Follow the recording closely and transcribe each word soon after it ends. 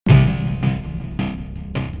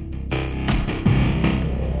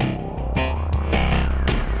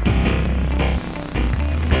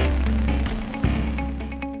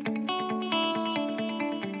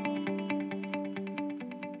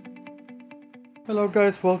Hello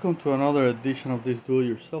guys, welcome to another edition of this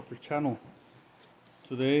Do-It-Yourselfer channel.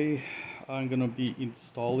 Today I'm gonna be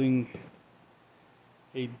installing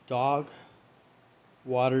a dog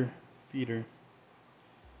water feeder.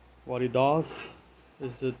 What it does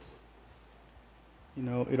is that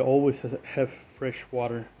it always has have fresh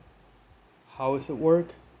water. How does it work?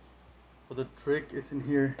 Well, the trick is in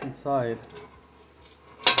here inside,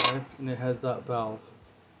 right? And it has that valve.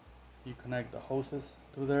 You connect the hoses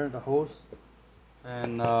through there, the hose,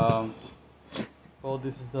 and well,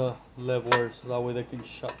 this is the leveler, so that way they can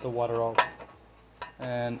shut the water off.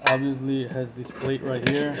 And obviously it has this plate right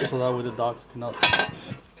here, so that way the dogs cannot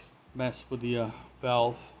mess with the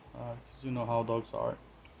valve, because you know how dogs are.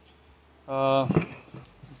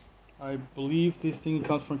 I believe this thing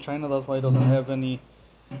comes from China, that's why it doesn't have any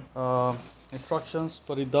instructions,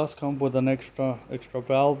 but it does come with an extra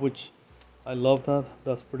valve, which I love that.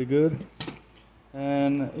 That's pretty good.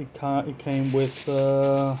 And it came with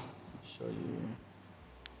show you.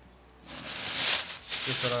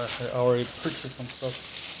 Just that I already purchased some stuff.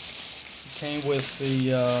 It came with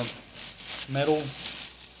the metal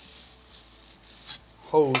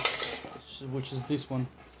hose, which is this one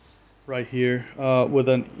right here, with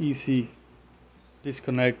an easy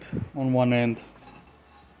disconnect on one end.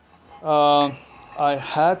 I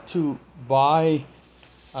had to buy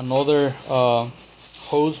another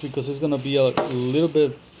hose because it's gonna be a little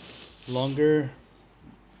bit longer,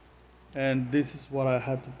 and this is what I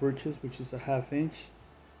had to purchase, which is a 1/2 inch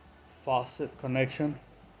faucet connection.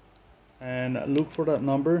 And look for that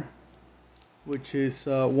number, which is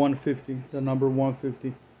 150, the number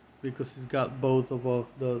 150, because it's got both of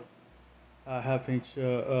the 1/2 inch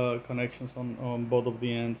connections on both of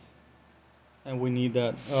the ends, and we need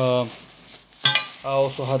that. I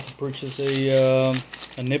also had to purchase a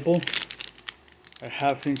nipple, a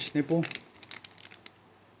 1/2 inch nipple.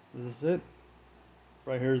 This is it.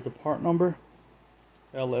 Right here is the part number,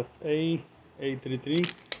 LFA 833,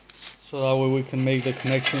 so that way we can make the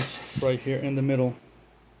connections right here in the middle,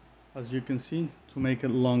 as you can see, to make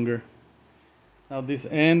it longer. Now this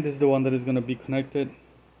end is the one that is going to be connected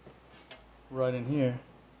right in here.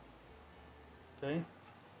 Okay,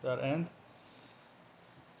 that end.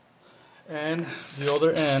 And the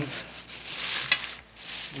other end,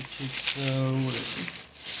 which is what is it?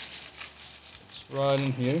 It's right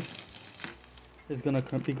in here, is gonna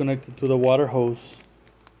be connected to the water hose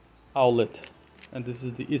outlet, and this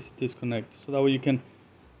is the easy disconnect, so that way you can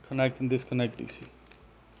connect and disconnect easy.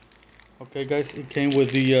 Okay guys, it came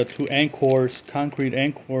with the two anchors, concrete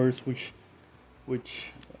anchors, which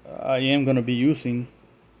I am gonna be using,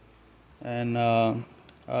 and I'll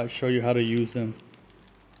show you how to use them.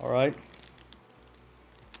 All right.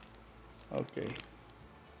 Okay,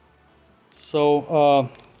 so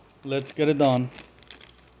let's get it done.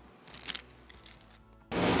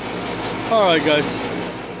 Alright guys,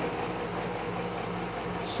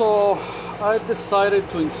 so I decided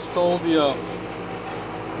to install the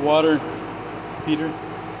water feeder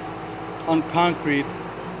on concrete,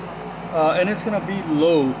 and it's gonna be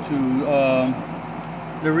low too.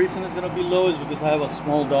 The reason it's gonna be low is because I have a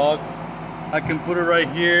small dog. I can put it right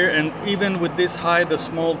here, and even with this height, the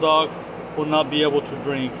small dog will not be able to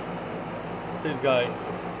drink. This guy,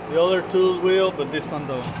 the other two will, but this one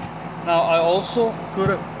don't. Now I also could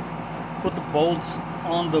have put the bolts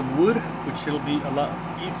on the wood, which will be a lot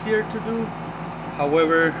easier to do.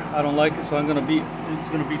 However, I don't like it, so it's gonna be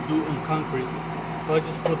do on concrete. So I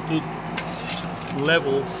just put two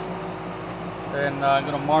levels, and I'm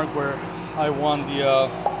gonna mark where I want the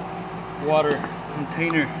water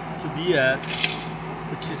container to be at,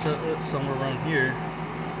 which is somewhere around here.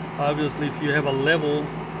 Obviously, if you have a level,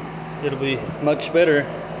 it'll be much better.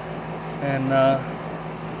 And alright,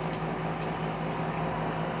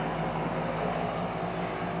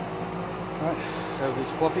 have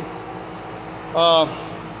this puppy.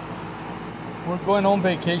 We're going on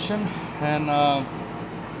vacation, and I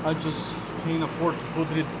just can't afford to put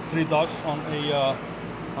three dogs on a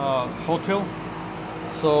hotel.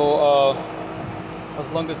 So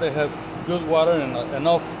as long as they have good water and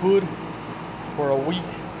enough food for a week,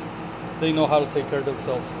 they know how to take care of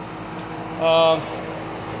themselves.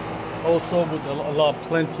 Also with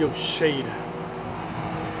plenty of shade.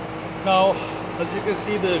 Now, as you can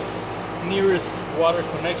see, the nearest water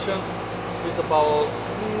connection is about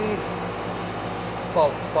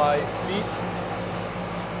 5 feet.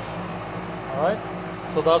 All right,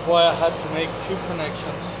 so that's why I had to make two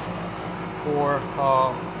connections for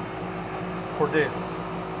this.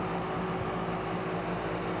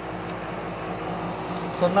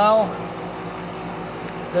 So now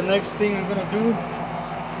the next thing I'm gonna do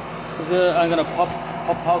is I'm gonna pop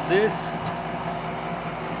out this,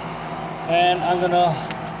 and I'm gonna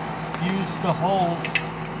use the holes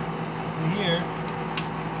here,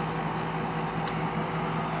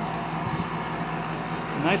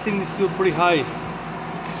 and I think it's still pretty high,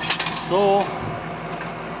 so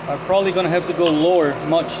I'm probably gonna have to go lower,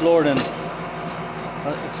 much lower than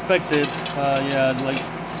expected. Yeah, like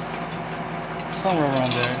somewhere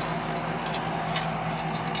around there.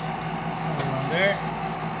 Somewhere around there.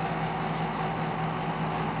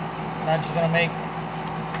 I'm just gonna make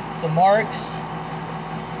the marks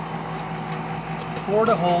for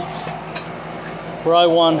the holes where I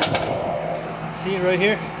want. See right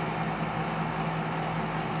here?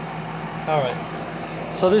 Alright.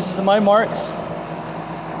 So this is my marks,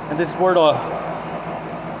 and this is where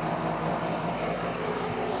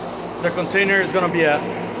the container is gonna be at.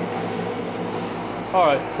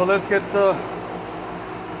 Alright, so let's get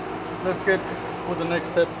with the next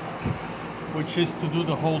step, which is to do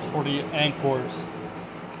the holes for the anchors.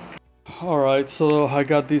 Alright, so I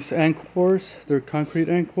got these anchors. They're concrete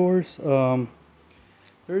anchors.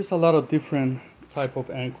 There's a lot of different type of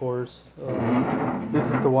anchors. This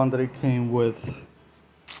is the one that it came with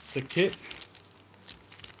the kit,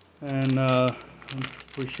 and I'm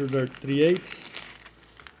pretty sure they're 3/8.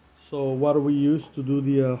 So what do we use to do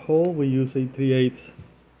the hole? We use a 3/8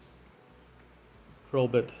 drill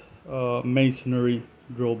bit, masonry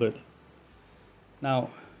drill bit. Now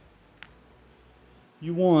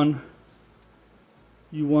you want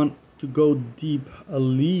to go deep, at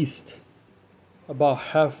least about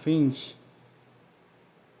 1/2 inch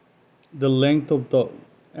the length of the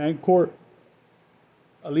anchor,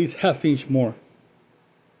 at least 1/2 inch more,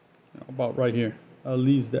 about right here, at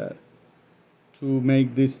least that, to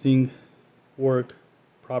make this thing work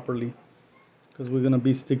properly, because we're gonna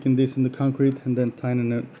be sticking this in the concrete and then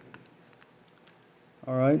tightening it.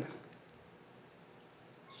 All right,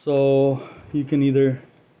 so you can either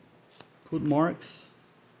put marks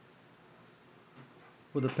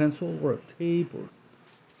with a pencil or a tape, or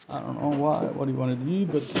I don't know what do you want to do,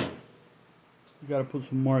 but you gotta put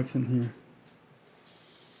some marks in here,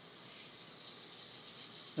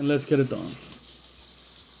 and let's get it done.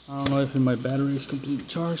 I don't know if my battery is completely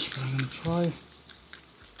charged, but I'm gonna try.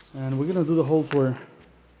 And we're gonna do the holes where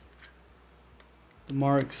the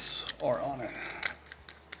marks are on it.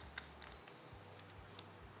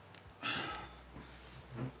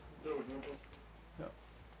 Yep.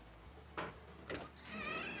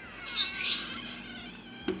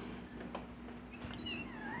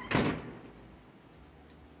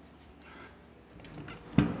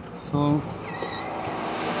 So,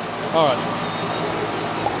 all right.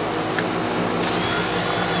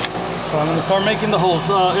 So I'm gonna start making the holes.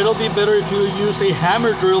 It'll be better if you use a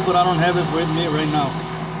hammer drill, but I don't have it with me right now.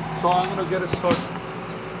 So I'm gonna get it started.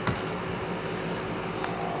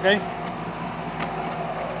 Okay?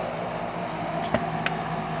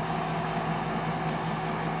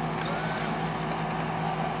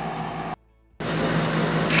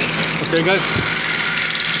 Okay guys,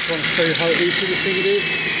 just want to show you how easy this thing is.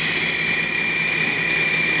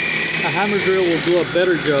 A hammer drill will do a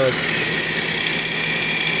better job.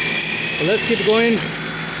 But let's keep going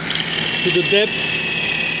to the depth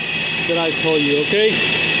that I told you, okay?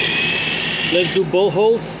 Let's do both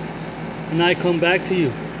holes and I come back to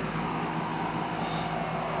you.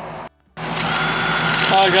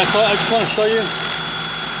 Alright guys, so I just want to show you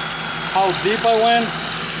how deep I went.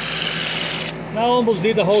 Now I almost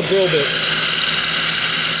did the whole drill bit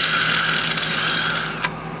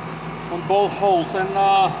on both holes, and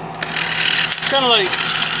kind of like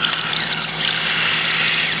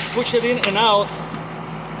push it in and out,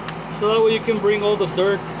 so that way you can bring all the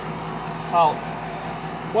dirt out.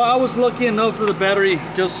 Well, I was lucky enough that the battery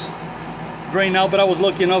just drained out, but I was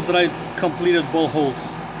lucky enough that I completed both holes,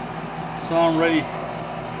 so I'm ready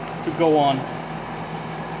to go on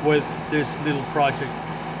with this little project.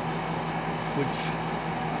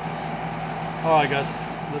 Alright guys,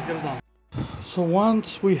 let's get it done. So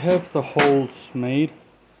once we have the holes made,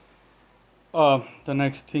 the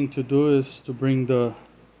next thing to do is to bring the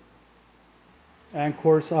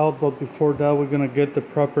anchors out, but before that we're gonna get the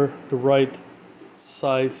right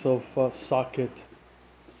size of socket,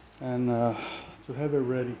 and to have it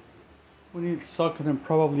ready we need socket and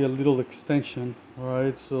probably a little extension,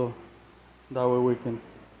 alright, so that way we can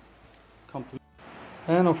complete.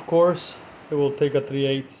 And of course it will take a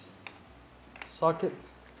 3/8 socket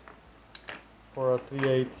for a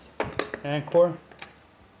 3/8 anchor.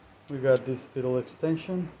 We got this little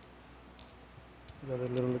extension. We got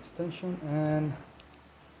a little extension, and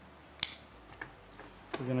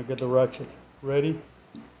we're gonna get the ratchet ready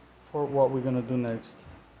for what we're gonna do next.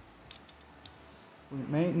 We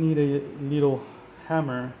may need a little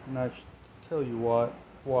hammer, and I'll tell you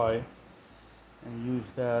why, and use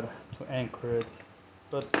that to anchor it.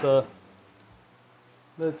 But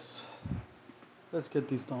let's get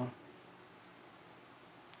this done.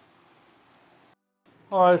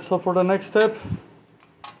 All right, so for the next step,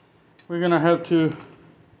 we're gonna have to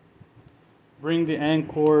bring the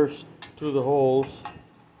anchors through the holes.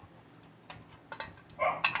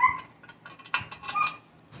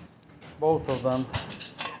 Both of them.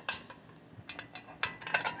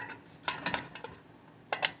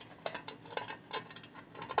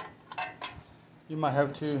 You might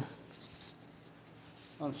have to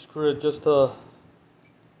unscrew it just a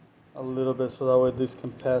little bit so that way this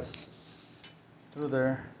can pass through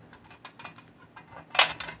there.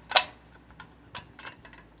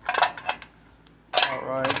 All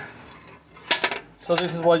right. So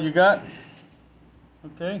this is what you got.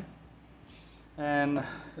 Okay. And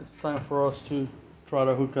it's time for us to try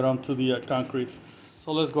to hook it onto the concrete.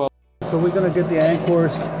 So let's go. So we're gonna get the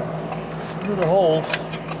anchors through the holes.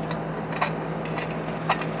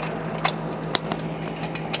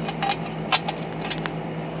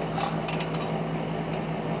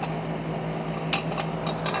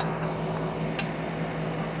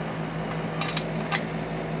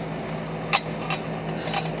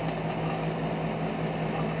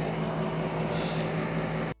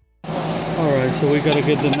 Alright, so we gotta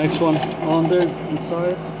get the next one on there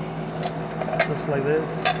inside, just like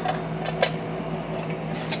this.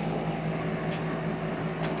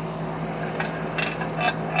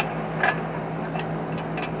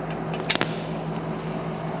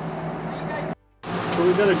 So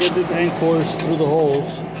we gotta get these anchors through the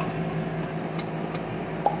holes.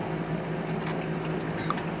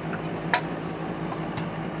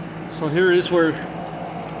 So here is where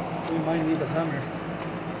we might need a hammer.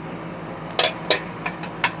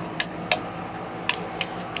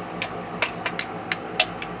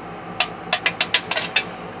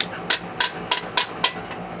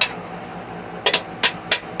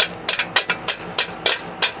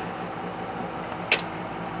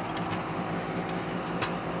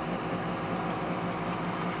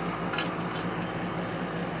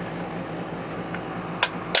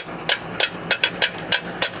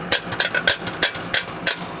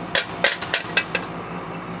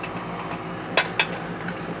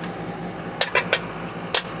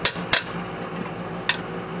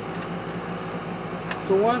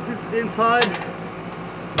 So once it's inside,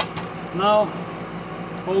 now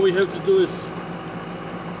all we have to do is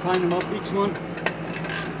tighten them up, each one.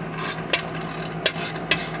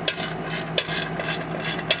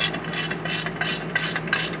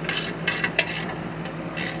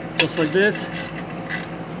 Just like this.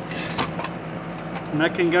 And I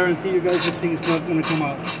can guarantee you guys this thing is not going to come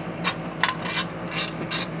out.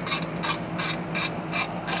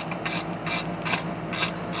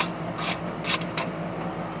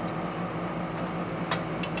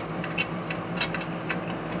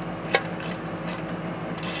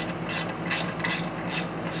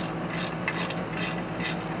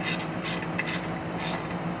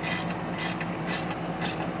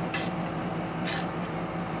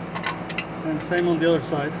 And same on the other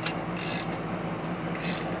side.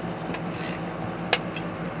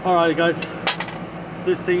 Alright guys,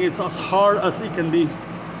 this thing is as hard as it can be.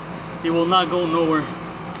 It will not go nowhere.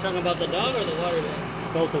 Talking about the dog or the water gun?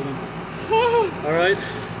 Both of them. Alright,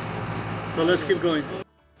 so let's keep going.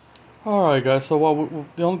 Alright guys, so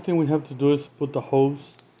the only thing we have to do is put the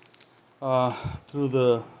hose through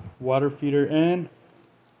the water feeder and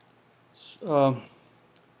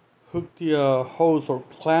hook the hose or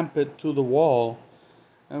clamp it to the wall.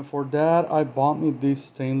 And for that, I bought me these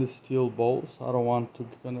stainless steel bolts. I don't want for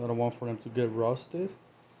them to get rusted.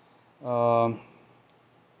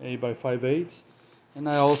 8x5/8, and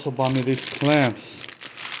I also bought me these clamps.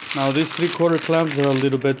 Now these 3/4 clamps, they're a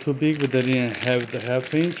little bit too big, but they didn't have the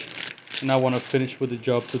 1/2 inch, and I want to finish with the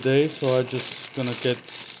job today, so I'm just gonna get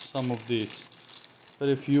some of these. But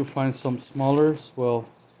if you find some smaller, well,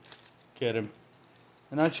 get them.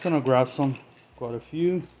 And I'm just gonna grab some, quite a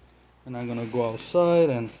few, and I'm gonna go outside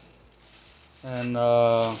and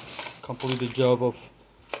complete the job of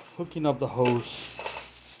hooking up the hose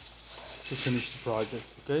to finish the project.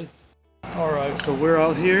 Okay. Alright, so we're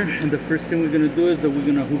out here, and the first thing we're gonna do is that we're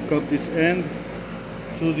gonna hook up this end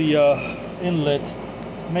to the inlet.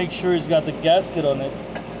 Make sure it's got the gasket on it,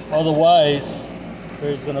 otherwise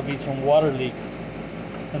there's gonna be some water leaks.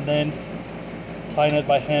 And then tighten it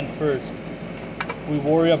by hand first. We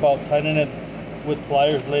worry about tightening it with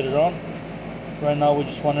pliers later on. Right now we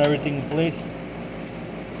just want everything in place.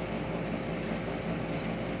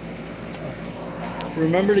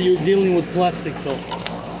 Remember that you're dealing with plastic, so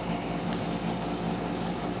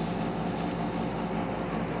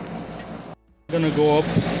I'm gonna go up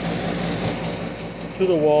to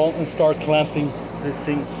the wall and start clamping this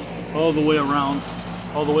thing all the way around,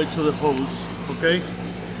 all the way to the hose. Okay,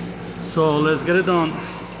 so let's get it done.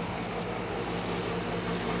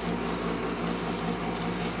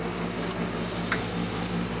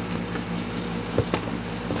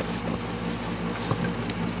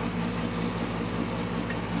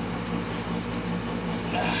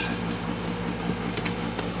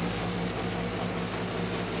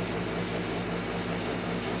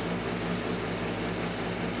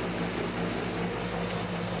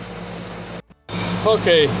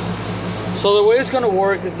 Okay, so the way it's gonna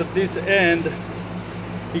work is that this end,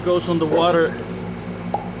 it goes on the water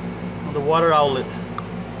outlet.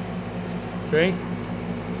 Okay,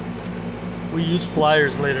 we use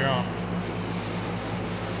pliers later on.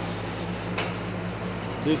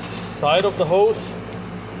 This side of the hose,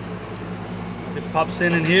 it pops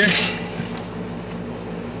in here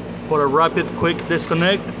for a rapid, quick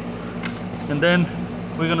disconnect, and then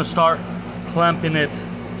we're gonna start clamping it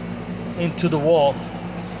into the wall.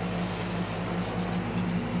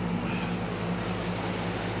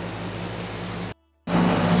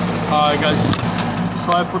 Alright guys,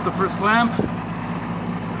 so I put the first clamp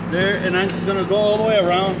there, and I'm just gonna go all the way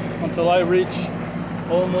around until I reach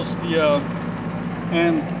almost the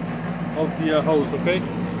end of the hose. Okay,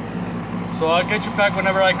 so I'll get you back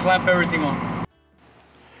whenever I clamp everything on.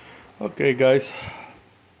 Okay guys,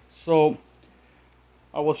 so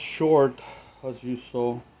I was short, as you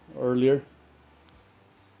saw earlier,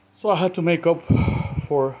 so I had to make up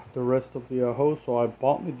for the rest of the hose. So I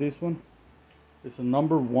bought me this one. It's a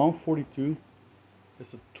number 142.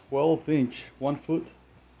 It's a 12-inch, 1 foot,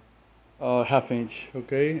 half inch.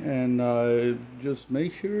 Okay, and just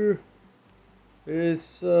make sure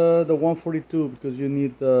it's the 142, because you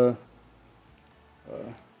need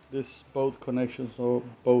this both connections, so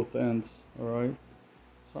both ends. All right,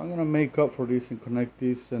 so I'm gonna make up for this and connect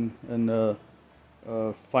this and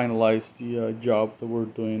finalize the job that we're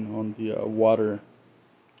doing on the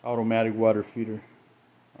automatic water feeder.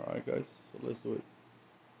 Alright guys, so let's do it.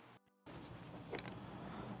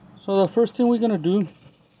 So the first thing we're gonna do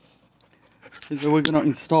is that we're gonna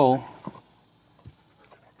install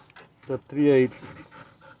the 3/8.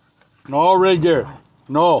 No, Ranger,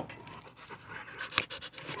 no.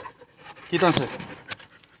 Quítanse.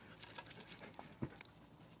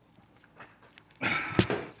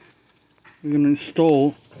 We're gonna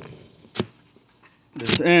install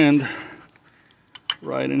this end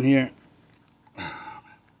right in here.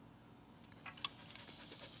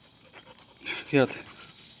 Fíjate.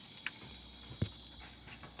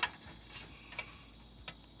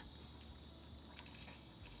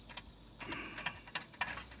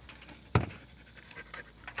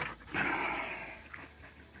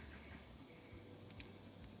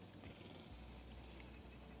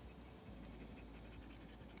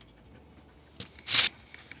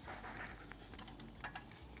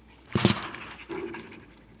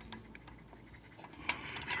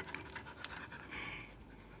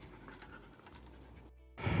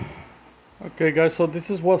 Okay guys, so this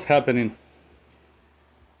is what's happening.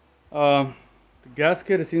 The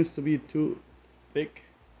gasket seems to be too thick,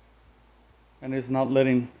 and it's not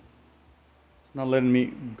letting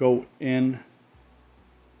me go in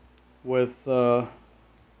with the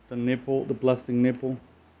nipple, the plastic nipple.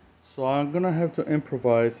 So I'm gonna have to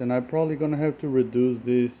improvise, and I'm probably gonna have to reduce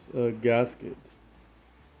this gasket.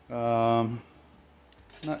 Not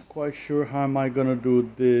quite sure how am I gonna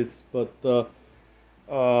do this, but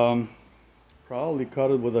probably cut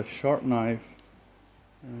it with a sharp knife,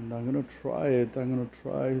 and I'm gonna try it. I'm gonna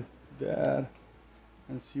try that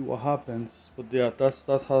and see what happens. But yeah, that's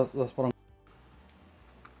what I'm.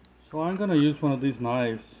 So I'm gonna use one of these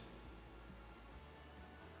knives.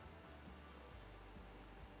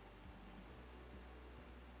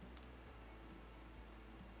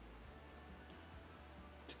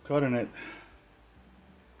 To cut in it,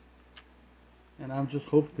 and I'm just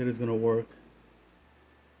hoping that it's gonna work.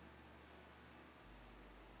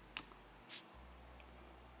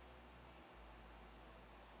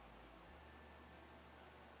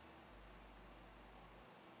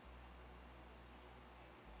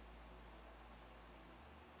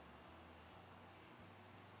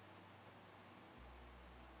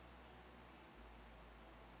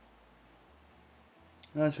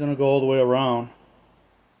 Now it's gonna go all the way around,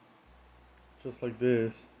 just like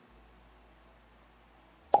this.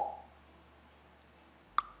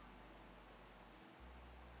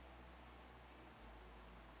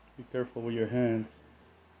 Be careful with your hands,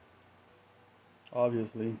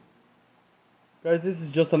 obviously. Guys, this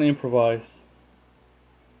is just an improvise.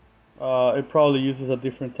 It probably uses a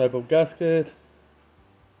different type of gasket.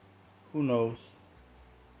 Who knows?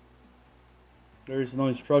 There is no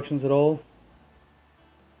instructions at all.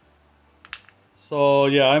 So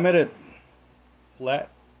yeah, I made it flat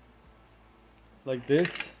like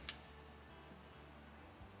this.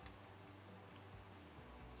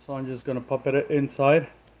 So I'm just gonna pop it inside.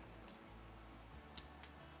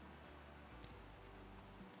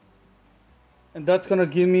 And that's gonna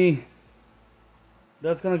give me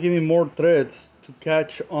more threads to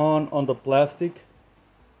catch on the plastic.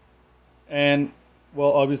 And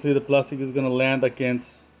well, obviously the plastic is gonna land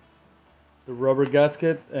against the rubber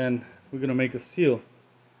gasket, and we're gonna make a seal.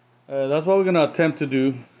 That's what we're gonna attempt to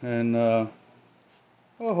do, and well,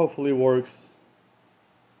 hopefully it works.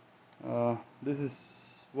 This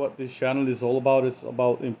is what this channel is all about. It's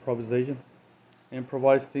about improvisation.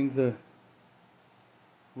 Improvise things that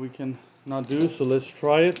we can not do. So let's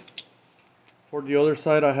try it. For the other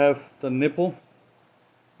side, I have the nipple,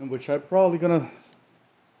 in which I'm probably gonna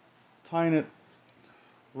tighten it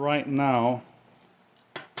right now.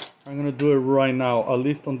 I'm gonna do it right now, at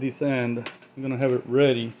least on this end. I'm gonna have it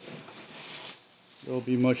ready. It'll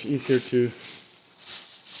be much easier to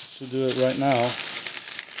do it right now.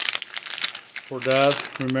 For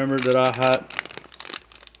that, remember that I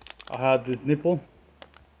had this nipple,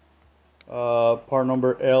 part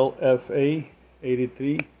number LFA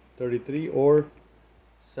 8333 or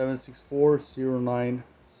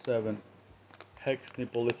 764097. Hex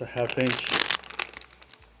nipple is a 1/2 inch.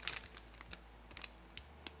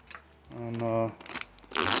 And I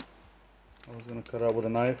was gonna cut out with a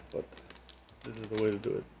knife, but this is the way to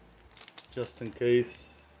do it. Just in case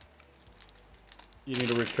you need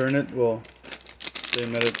to return it, well, they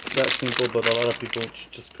made it that simple, but a lot of people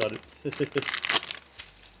just cut it.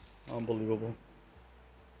 Unbelievable.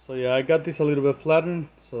 So yeah, I got this a little bit flattened,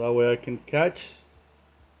 so that way I can catch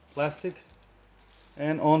plastic.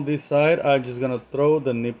 And on this side, I'm just gonna throw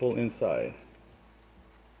the nipple inside.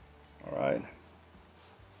 Alright.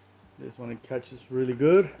 This one, it catches really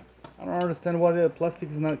good. I don't understand why the plastic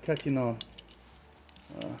is not catching on.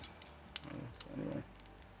 Anyway,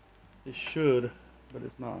 it should, but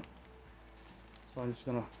it's not. So I'm just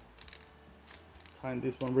gonna tighten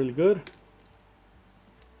this one really good.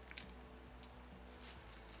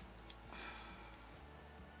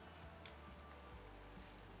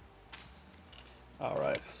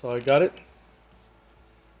 Alright, so I got it.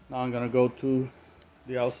 Now I'm gonna go to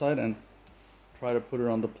the outside and try to put it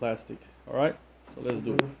on the plastic. Alright, so let's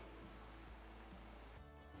do it.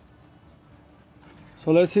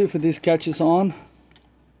 So let's see if this catches on.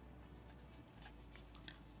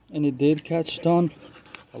 And it did catch on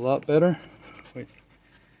a lot better. Wait,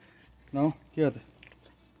 no, good.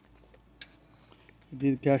 It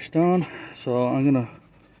did catch on, so I'm gonna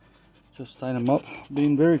just tighten them up.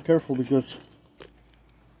 Being very careful because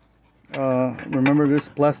remember this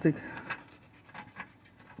plastic.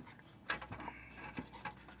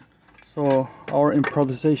 So our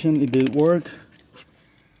improvisation, it did work,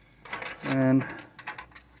 and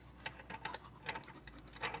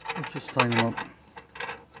let's just tighten them up.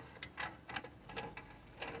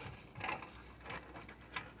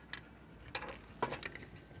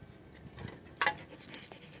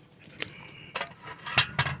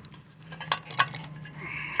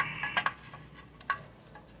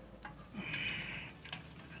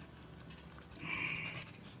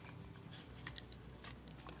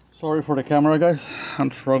 Sorry for the camera, guys.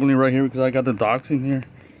 I'm struggling right here because I got the dogs in here.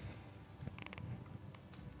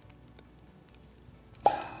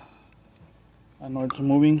 I know it's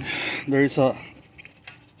moving. There is a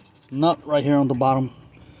nut right here on the bottom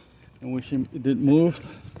in which it did move.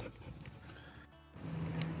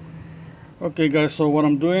 Okay guys, so what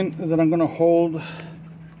I'm doing is that I'm gonna hold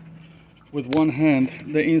with one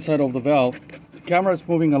hand the inside of the valve. The camera is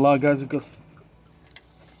moving a lot, guys, because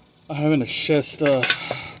I have a chest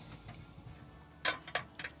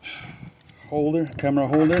camera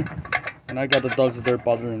holder, and I got the dogs that they're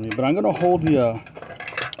bothering me. But I'm gonna hold the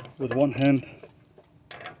with one hand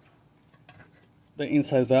the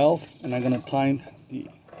inside valve, and I'm gonna tighten the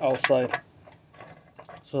outside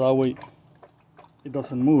so that way it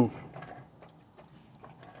doesn't move.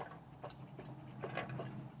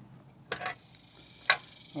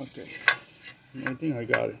 Okay, I think I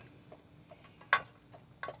got it.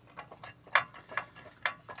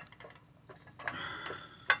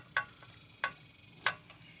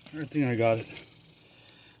 I think I got it.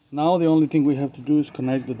 Now the only thing we have to do is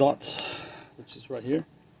connect the dots, which is right here.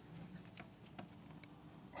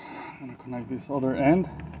 I'm gonna connect this other end.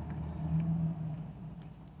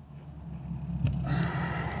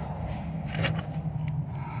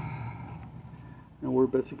 And we're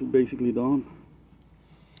basically done.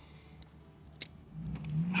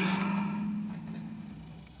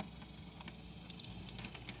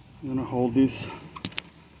 gonna hold this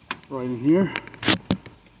right in here.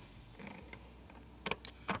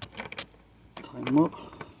 Tie them up.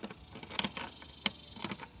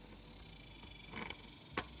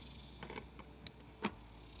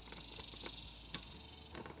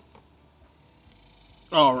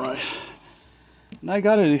 All right, and I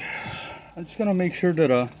got it. I'm just gonna make sure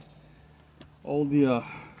that all the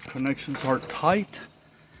connections are tight,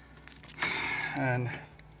 and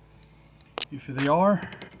if they are,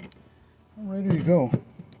 I'm ready to go.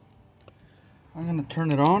 I'm gonna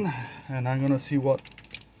turn it on, and I'm gonna see what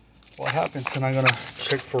happens, and I'm gonna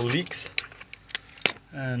check for leaks,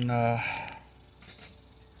 and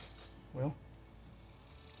well,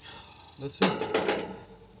 let's see.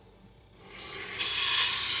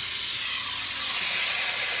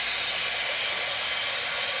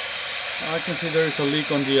 I can see there is a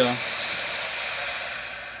leak on the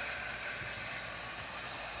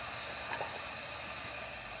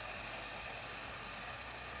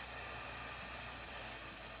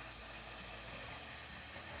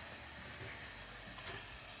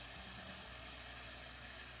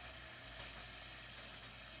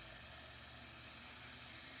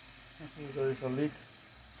I think there is a leak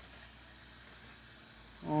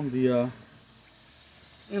on the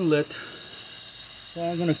inlet, so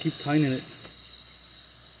I'm gonna keep tightening it.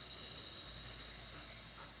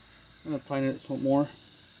 I'm gonna tighten it some more.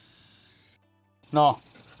 No.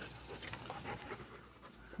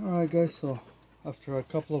 Alright guys, so after a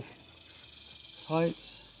couple of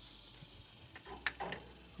heights,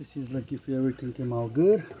 it seems like if everything came out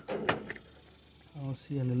good. I don't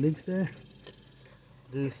see any leaks there.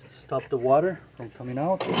 This stopped the water from coming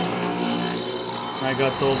out. I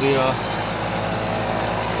got all the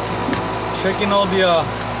checking all the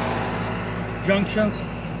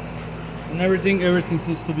junctions and everything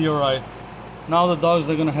seems to be alright. Now the dogs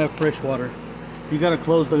are gonna have fresh water. You gotta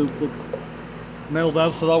close the metal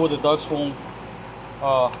valve so that way the dogs won't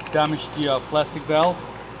damage the plastic valve.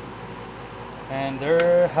 And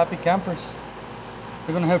they're happy campers.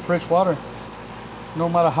 They're gonna have fresh water no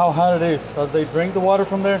matter how hot it is. As they drink the water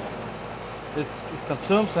from there, it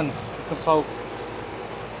consumes and it comes out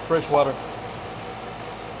fresh water.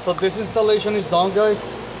 So this installation is done, guys.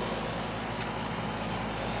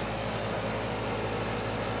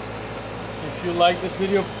 If you like this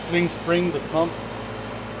video, please bring the thumb,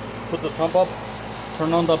 put the thumb up,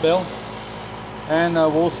 turn on the bell, and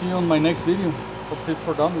we'll see you on my next video of Tips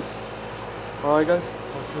for Dummies. Alright guys,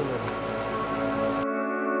 I'll see you later.